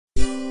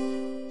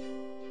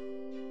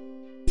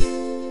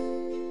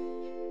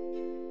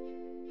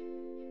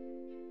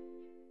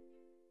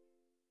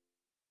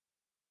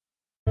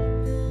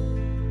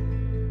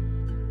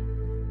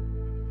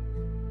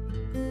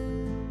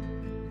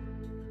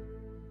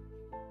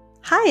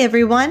Hi,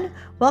 everyone.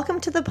 Welcome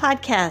to the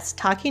podcast,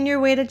 Talking Your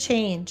Way to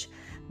Change.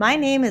 My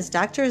name is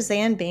Dr.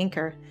 Zan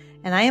Banker,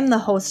 and I am the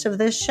host of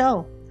this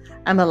show.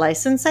 I'm a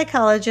licensed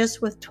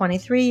psychologist with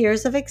 23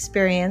 years of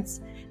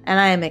experience, and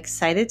I am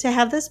excited to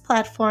have this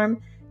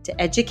platform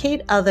to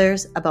educate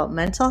others about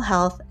mental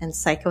health and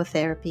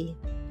psychotherapy.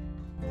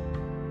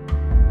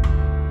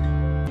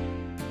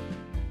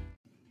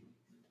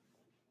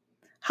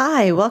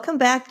 Hi, welcome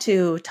back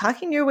to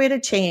Talking Your Way to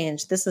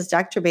Change. This is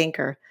Dr.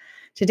 Banker.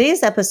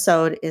 Today's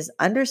episode is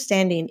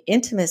Understanding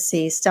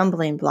Intimacy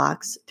Stumbling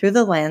Blocks Through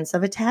the Lens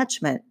of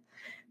Attachment.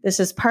 This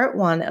is part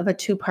one of a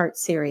two-part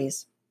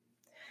series.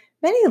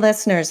 Many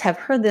listeners have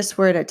heard this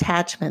word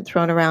attachment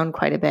thrown around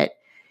quite a bit,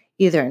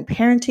 either in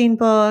parenting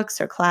books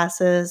or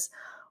classes,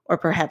 or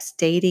perhaps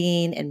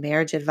dating and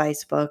marriage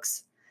advice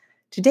books.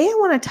 Today, I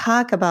want to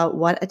talk about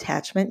what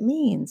attachment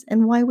means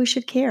and why we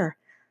should care.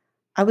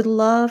 I would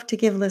love to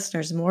give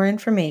listeners more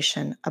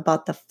information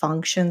about the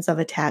functions of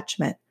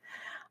attachment.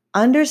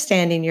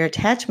 Understanding your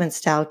attachment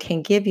style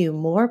can give you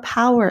more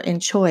power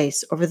and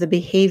choice over the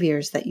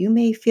behaviors that you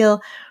may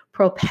feel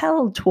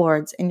propelled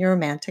towards in your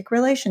romantic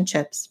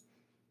relationships.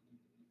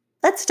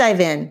 Let's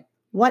dive in.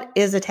 What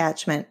is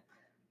attachment?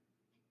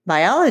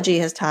 Biology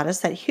has taught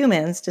us that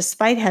humans,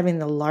 despite having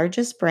the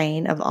largest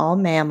brain of all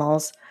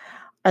mammals,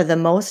 are the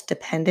most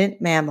dependent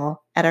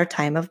mammal at our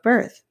time of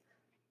birth.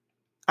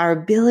 Our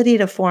ability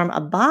to form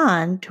a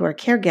bond to our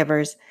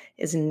caregivers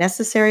is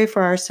necessary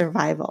for our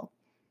survival.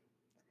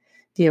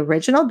 The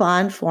original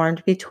bond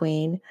formed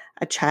between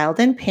a child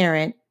and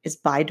parent is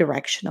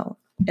bidirectional,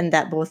 in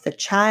that both the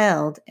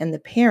child and the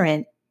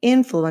parent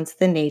influence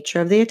the nature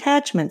of the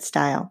attachment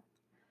style.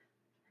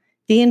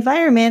 The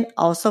environment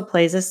also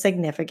plays a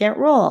significant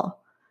role.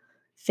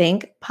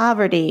 Think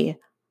poverty,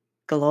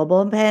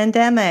 global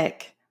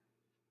pandemic,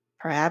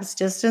 perhaps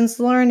distance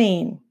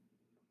learning.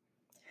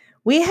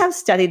 We have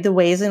studied the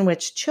ways in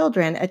which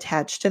children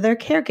attach to their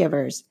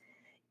caregivers.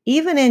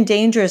 Even in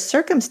dangerous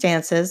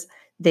circumstances,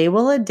 they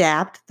will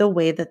adapt the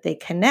way that they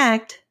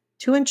connect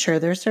to ensure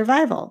their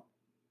survival.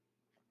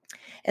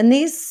 In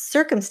these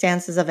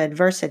circumstances of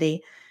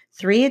adversity,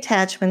 three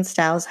attachment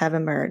styles have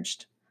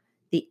emerged: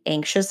 the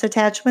anxious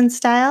attachment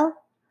style,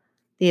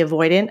 the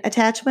avoidant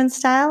attachment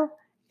style,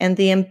 and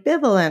the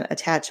ambivalent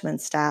attachment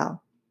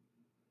style.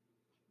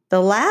 The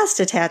last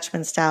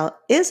attachment style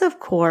is, of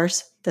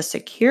course, the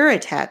secure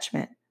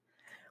attachment,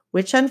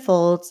 which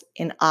unfolds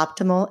in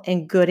optimal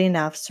and good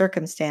enough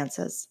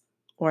circumstances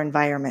or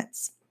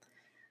environments.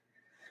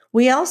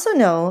 We also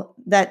know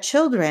that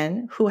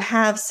children who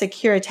have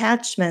secure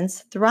attachments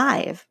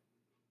thrive.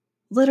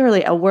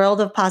 Literally, a world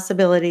of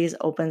possibilities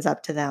opens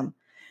up to them.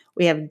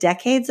 We have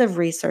decades of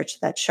research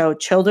that show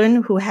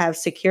children who have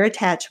secure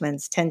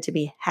attachments tend to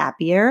be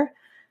happier,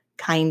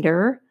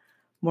 kinder,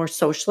 more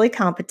socially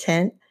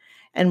competent,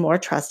 and more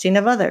trusting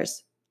of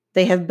others.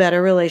 They have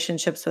better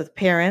relationships with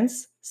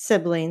parents,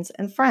 siblings,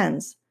 and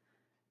friends.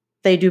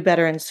 They do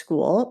better in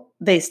school,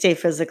 they stay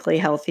physically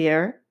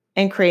healthier,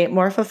 and create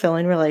more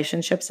fulfilling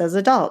relationships as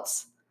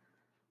adults.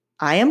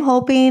 I am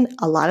hoping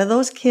a lot of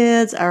those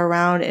kids are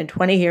around in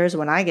 20 years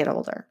when I get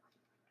older.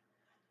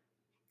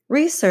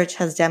 Research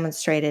has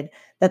demonstrated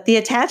that the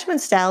attachment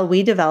style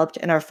we developed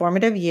in our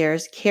formative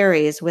years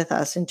carries with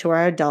us into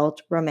our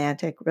adult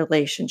romantic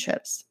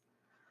relationships.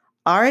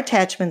 Our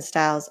attachment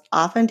styles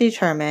often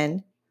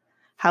determine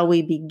how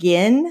we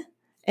begin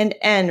and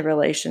end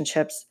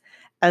relationships,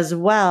 as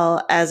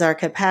well as our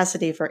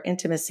capacity for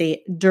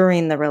intimacy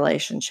during the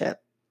relationship.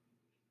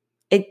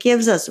 It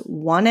gives us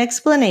one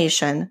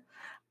explanation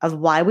of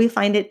why we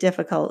find it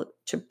difficult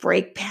to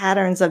break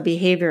patterns of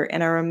behavior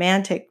in our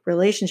romantic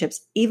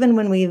relationships, even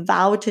when we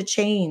vow to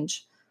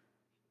change.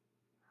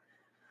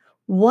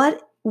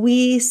 What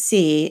we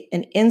see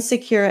in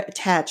insecure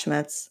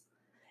attachments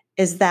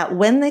is that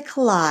when they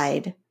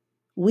collide,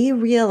 we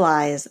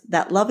realize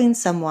that loving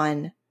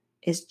someone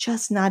is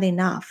just not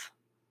enough.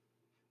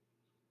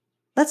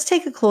 Let's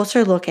take a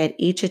closer look at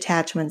each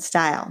attachment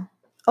style.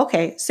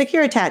 Okay,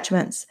 secure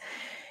attachments.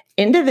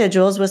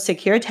 Individuals with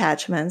secure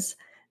attachments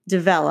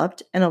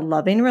developed in a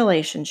loving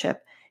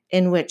relationship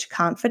in which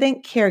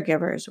confident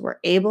caregivers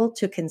were able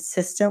to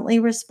consistently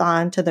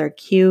respond to their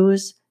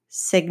cues,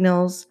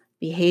 signals,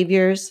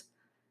 behaviors.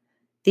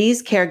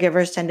 These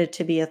caregivers tended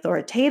to be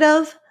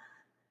authoritative,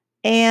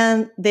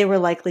 and they were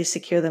likely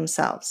secure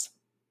themselves.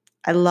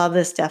 I love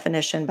this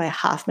definition by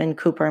Hoffman,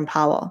 Cooper, and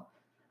Powell.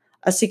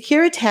 A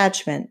secure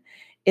attachment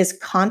is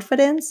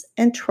confidence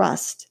and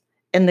trust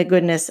in the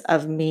goodness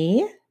of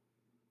me,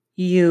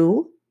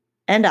 you,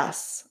 and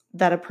us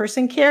that a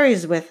person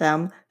carries with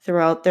them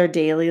throughout their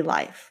daily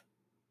life.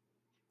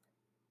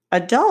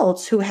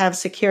 Adults who have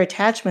secure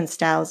attachment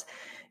styles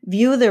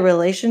view their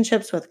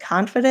relationships with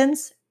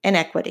confidence and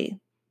equity.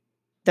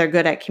 They're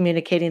good at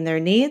communicating their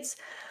needs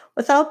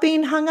without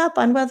being hung up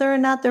on whether or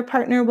not their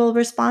partner will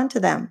respond to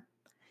them.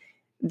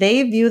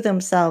 They view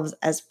themselves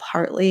as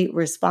partly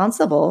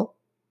responsible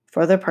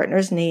for their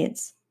partner's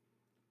needs,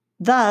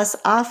 thus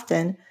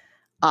often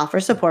offer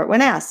support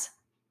when asked.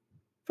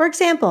 For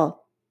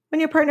example, When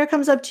your partner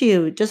comes up to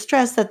you,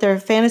 distressed that their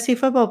fantasy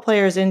football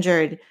player is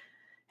injured,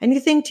 and you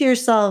think to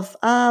yourself,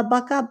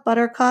 buck up,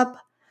 buttercup,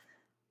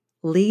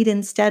 lead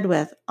instead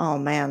with, oh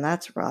man,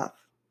 that's rough.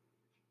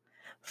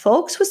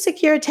 Folks with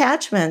secure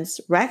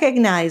attachments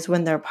recognize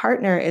when their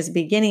partner is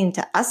beginning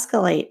to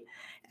escalate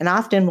and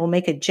often will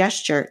make a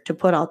gesture to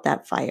put out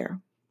that fire.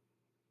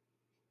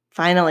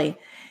 Finally,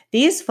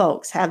 these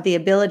folks have the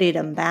ability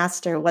to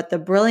master what the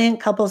brilliant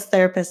couples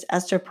therapist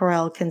Esther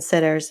Perel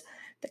considers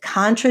the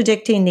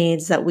contradicting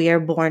needs that we are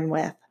born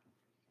with.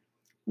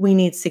 We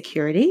need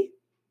security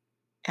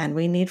and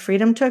we need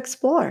freedom to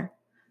explore.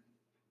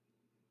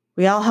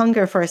 We all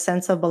hunger for a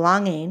sense of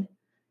belonging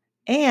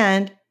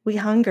and we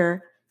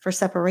hunger for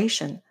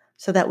separation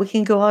so that we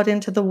can go out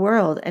into the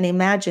world and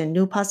imagine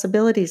new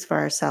possibilities for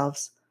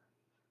ourselves.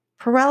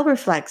 Perel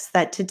reflects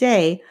that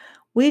today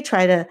we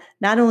try to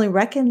not only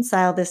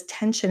reconcile this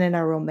tension in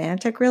our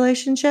romantic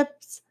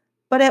relationships,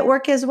 but at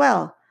work as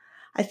well.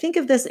 I think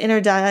of this inner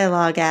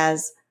dialogue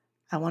as,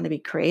 I want to be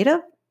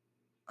creative.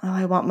 Oh,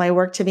 I want my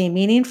work to be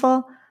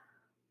meaningful,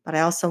 but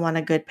I also want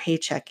a good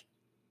paycheck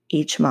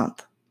each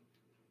month.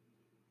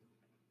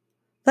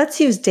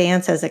 Let's use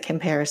dance as a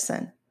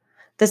comparison.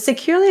 The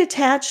securely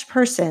attached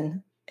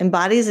person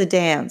embodies a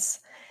dance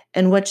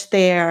in which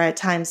they are at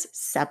times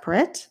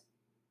separate,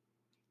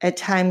 at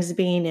times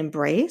being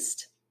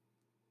embraced,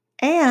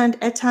 and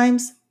at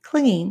times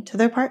clinging to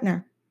their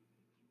partner.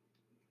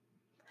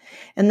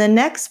 In the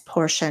next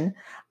portion,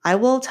 I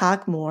will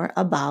talk more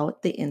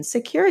about the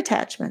insecure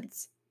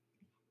attachments.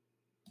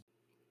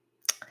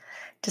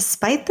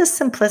 Despite the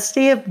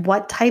simplicity of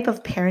what type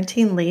of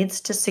parenting leads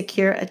to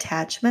secure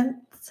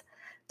attachments,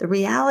 the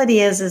reality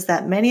is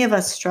that many of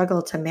us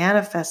struggle to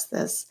manifest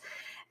this,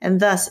 and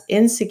thus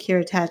insecure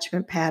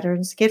attachment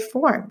patterns get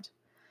formed.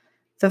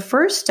 The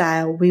first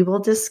style we will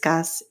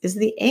discuss is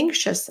the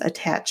anxious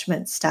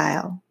attachment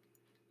style.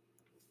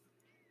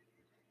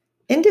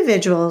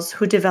 Individuals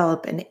who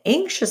develop an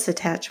anxious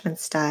attachment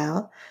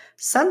style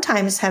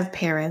sometimes have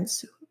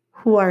parents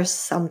who are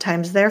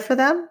sometimes there for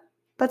them,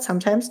 but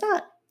sometimes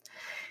not.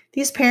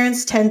 These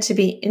parents tend to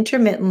be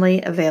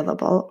intermittently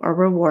available or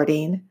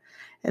rewarding,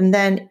 and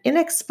then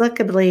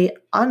inexplicably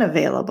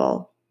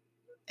unavailable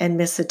and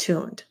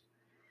misattuned.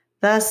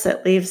 Thus,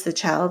 it leaves the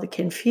child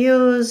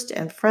confused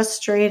and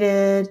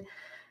frustrated,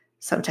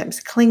 sometimes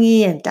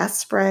clingy and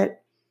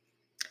desperate.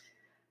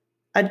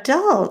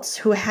 Adults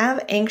who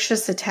have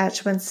anxious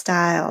attachment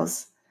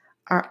styles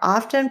are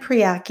often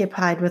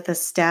preoccupied with the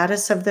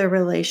status of their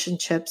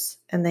relationships,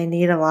 and they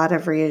need a lot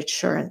of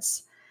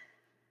reassurance.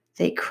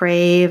 They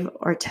crave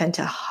or tend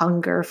to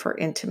hunger for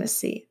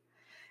intimacy,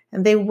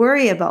 and they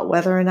worry about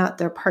whether or not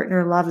their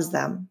partner loves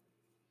them.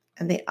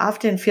 And they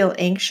often feel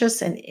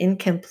anxious and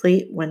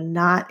incomplete when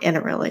not in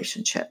a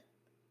relationship.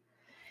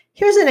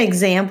 Here's an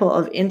example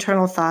of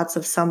internal thoughts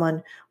of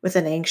someone with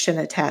an anxious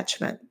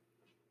attachment.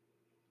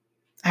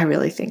 I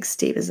really think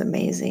Steve is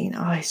amazing.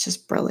 Oh, he's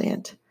just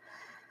brilliant.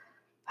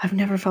 I've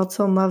never felt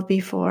so in love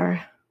before.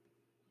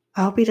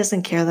 I hope he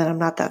doesn't care that I'm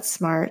not that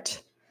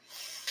smart.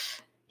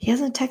 He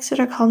hasn't texted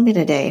or called me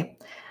today.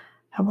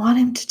 I want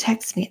him to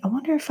text me. I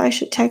wonder if I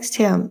should text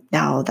him.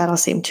 No, that'll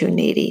seem too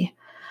needy.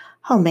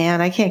 Oh man,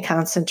 I can't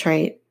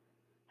concentrate.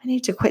 I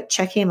need to quit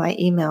checking my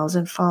emails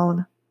and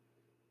phone.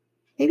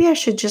 Maybe I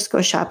should just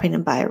go shopping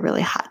and buy a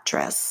really hot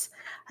dress.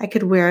 I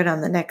could wear it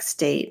on the next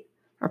date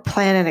or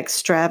plan an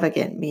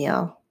extravagant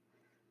meal.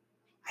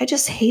 I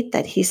just hate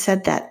that he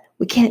said that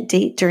we can't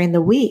date during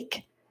the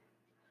week.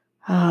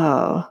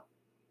 Oh,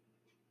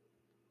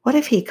 what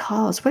if he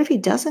calls? What if he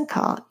doesn't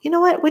call? You know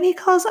what? When he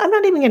calls, I'm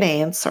not even going to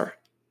answer.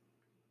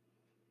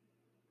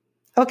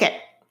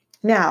 Okay,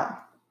 now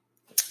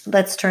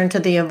let's turn to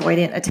the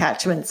avoidant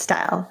attachment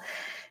style.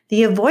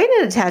 The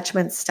avoidant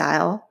attachment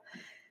style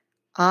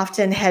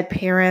often had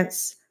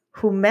parents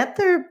who met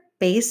their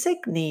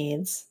basic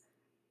needs,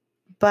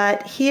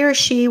 but he or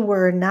she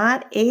were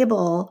not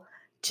able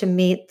to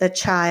meet the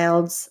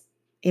child's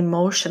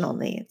emotional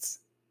needs.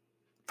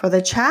 For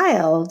the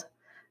child,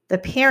 the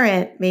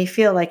parent may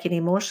feel like an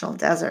emotional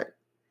desert.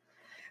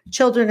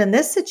 Children in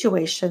this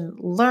situation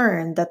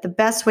learn that the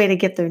best way to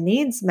get their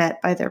needs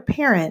met by their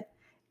parent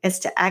is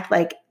to act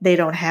like they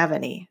don't have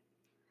any.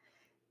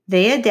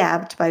 They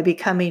adapt by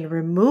becoming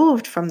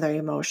removed from their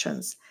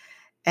emotions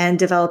and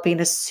developing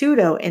a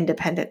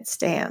pseudo-independent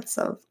stance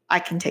of, I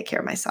can take care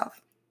of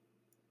myself.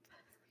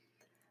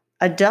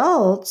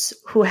 Adults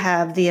who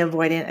have the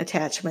avoidant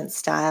attachment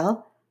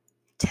style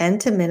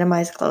tend to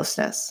minimize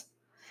closeness.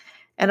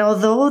 And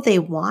although they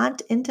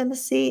want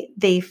intimacy,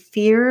 they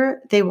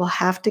fear they will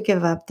have to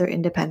give up their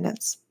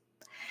independence.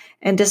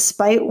 And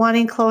despite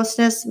wanting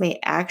closeness, may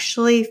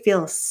actually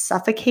feel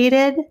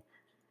suffocated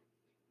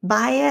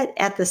by it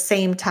at the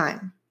same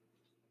time.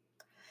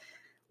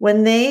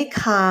 When they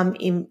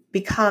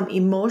become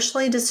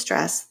emotionally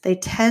distressed, they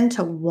tend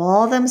to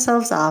wall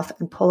themselves off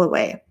and pull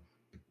away.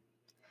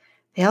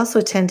 They also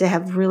tend to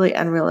have really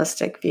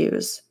unrealistic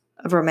views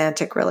of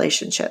romantic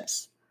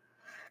relationships.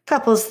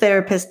 Couples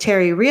therapist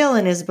Terry Real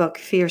in his book,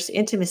 Fierce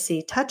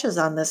Intimacy, touches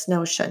on this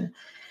notion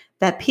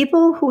that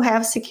people who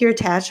have secure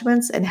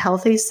attachments and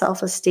healthy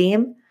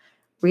self-esteem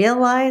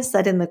realize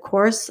that in the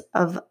course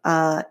of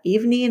an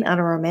evening on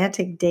a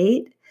romantic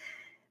date,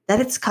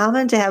 that it's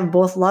common to have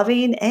both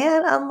loving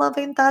and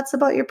unloving thoughts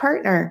about your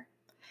partner.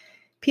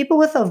 People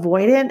with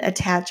avoidant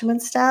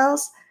attachment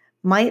styles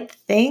might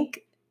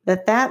think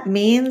that that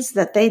means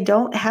that they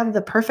don't have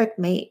the perfect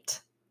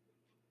mate.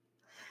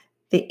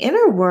 The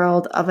inner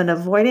world of an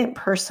avoidant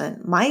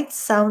person might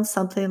sound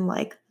something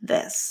like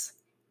this.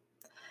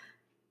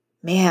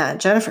 Man,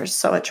 Jennifer's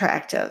so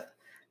attractive,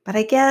 but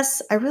I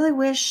guess I really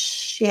wish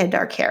she had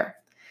dark hair.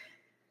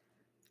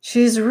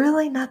 She's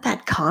really not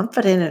that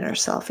confident in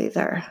herself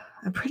either.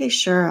 I'm pretty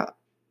sure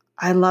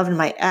I loved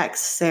my ex,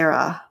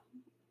 Sarah,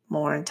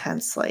 more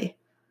intensely.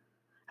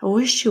 I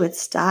wish she would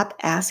stop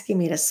asking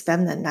me to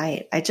spend the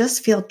night. I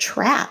just feel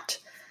trapped.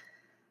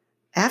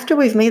 After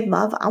we've made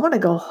love, I want to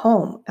go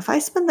home. If I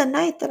spend the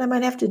night, then I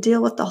might have to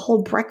deal with the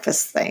whole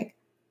breakfast thing.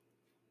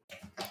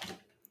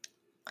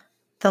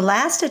 The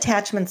last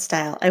attachment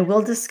style I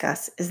will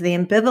discuss is the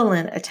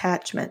ambivalent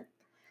attachment.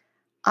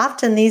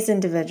 Often these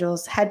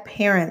individuals had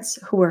parents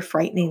who were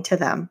frightening to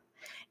them.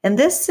 In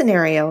this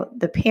scenario,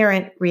 the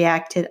parent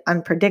reacted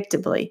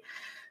unpredictably.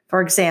 For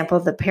example,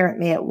 the parent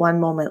may at one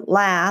moment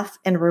laugh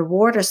and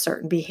reward a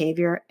certain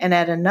behavior, and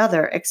at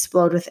another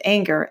explode with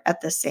anger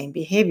at the same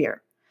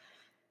behavior.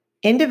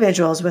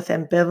 Individuals with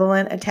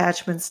ambivalent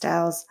attachment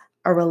styles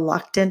are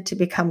reluctant to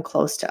become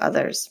close to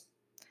others.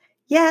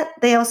 Yet,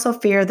 they also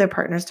fear their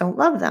partners don't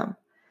love them.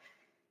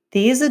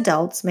 These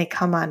adults may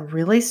come on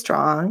really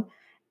strong,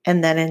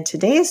 and then in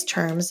today's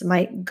terms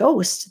might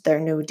ghost their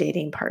new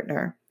dating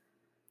partner.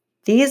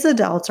 These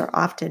adults are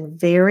often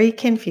very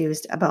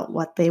confused about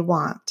what they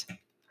want.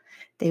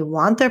 They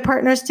want their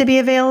partners to be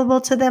available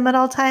to them at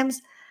all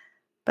times,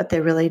 but they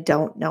really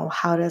don't know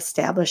how to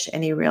establish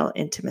any real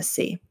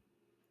intimacy.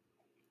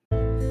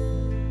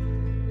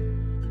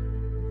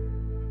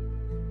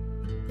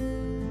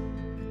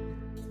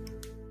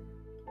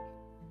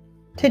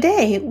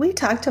 Today, we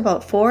talked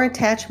about 4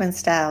 attachment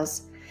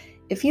styles.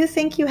 If you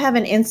think you have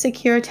an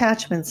insecure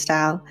attachment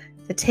style,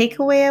 the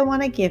takeaway I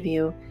want to give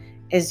you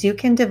is you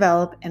can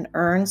develop and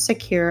earn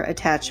secure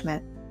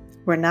attachment.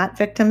 We're not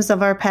victims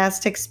of our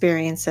past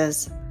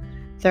experiences.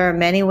 There are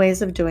many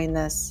ways of doing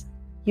this.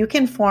 You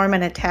can form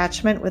an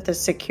attachment with a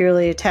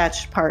securely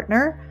attached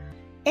partner,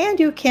 and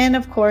you can,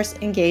 of course,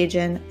 engage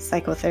in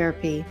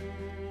psychotherapy.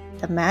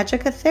 The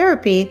magic of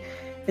therapy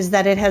is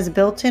that it has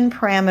built-in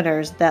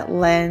parameters that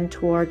lend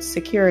towards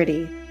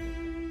security.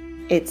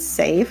 It's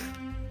safe,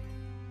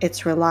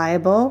 it's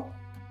reliable,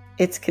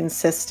 it's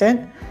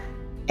consistent,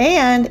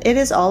 and it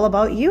is all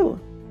about you.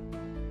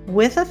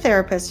 With a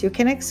therapist, you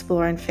can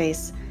explore and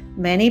face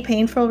many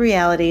painful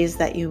realities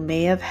that you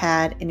may have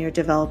had in your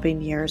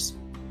developing years.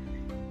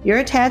 Your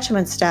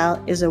attachment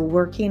style is a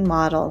working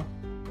model,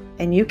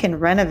 and you can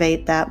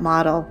renovate that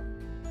model.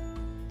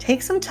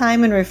 Take some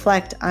time and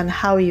reflect on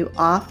how you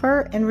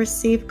offer and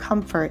receive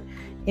comfort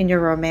in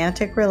your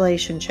romantic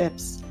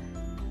relationships.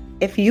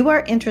 If you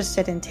are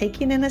interested in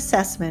taking an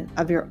assessment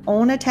of your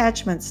own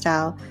attachment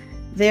style,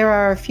 there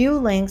are a few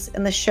links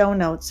in the show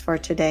notes for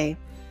today.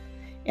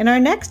 In our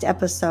next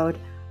episode,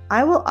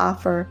 I will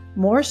offer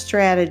more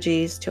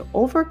strategies to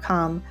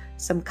overcome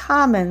some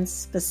common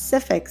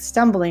specific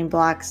stumbling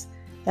blocks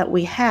that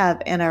we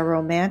have in our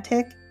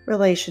romantic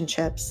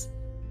relationships.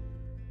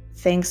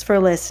 Thanks for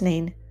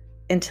listening.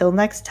 Until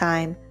next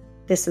time,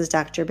 this is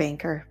Dr.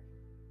 Banker.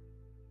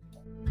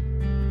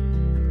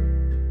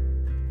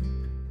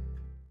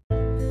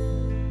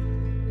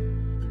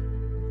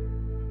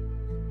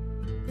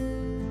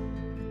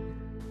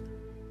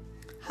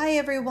 Hi,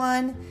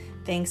 everyone.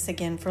 Thanks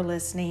again for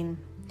listening.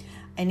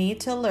 I need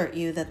to alert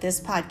you that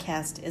this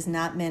podcast is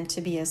not meant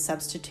to be a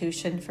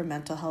substitution for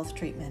mental health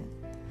treatment.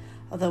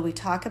 Although we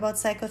talk about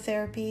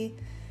psychotherapy,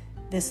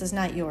 this is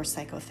not your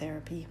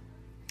psychotherapy.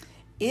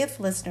 If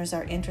listeners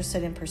are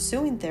interested in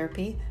pursuing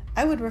therapy,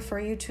 I would refer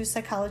you to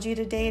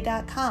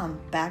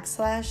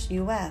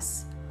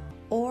psychologytoday.com/US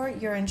or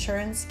your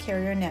insurance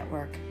carrier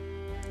network.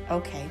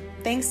 Okay,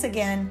 thanks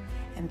again.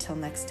 Until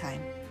next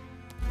time.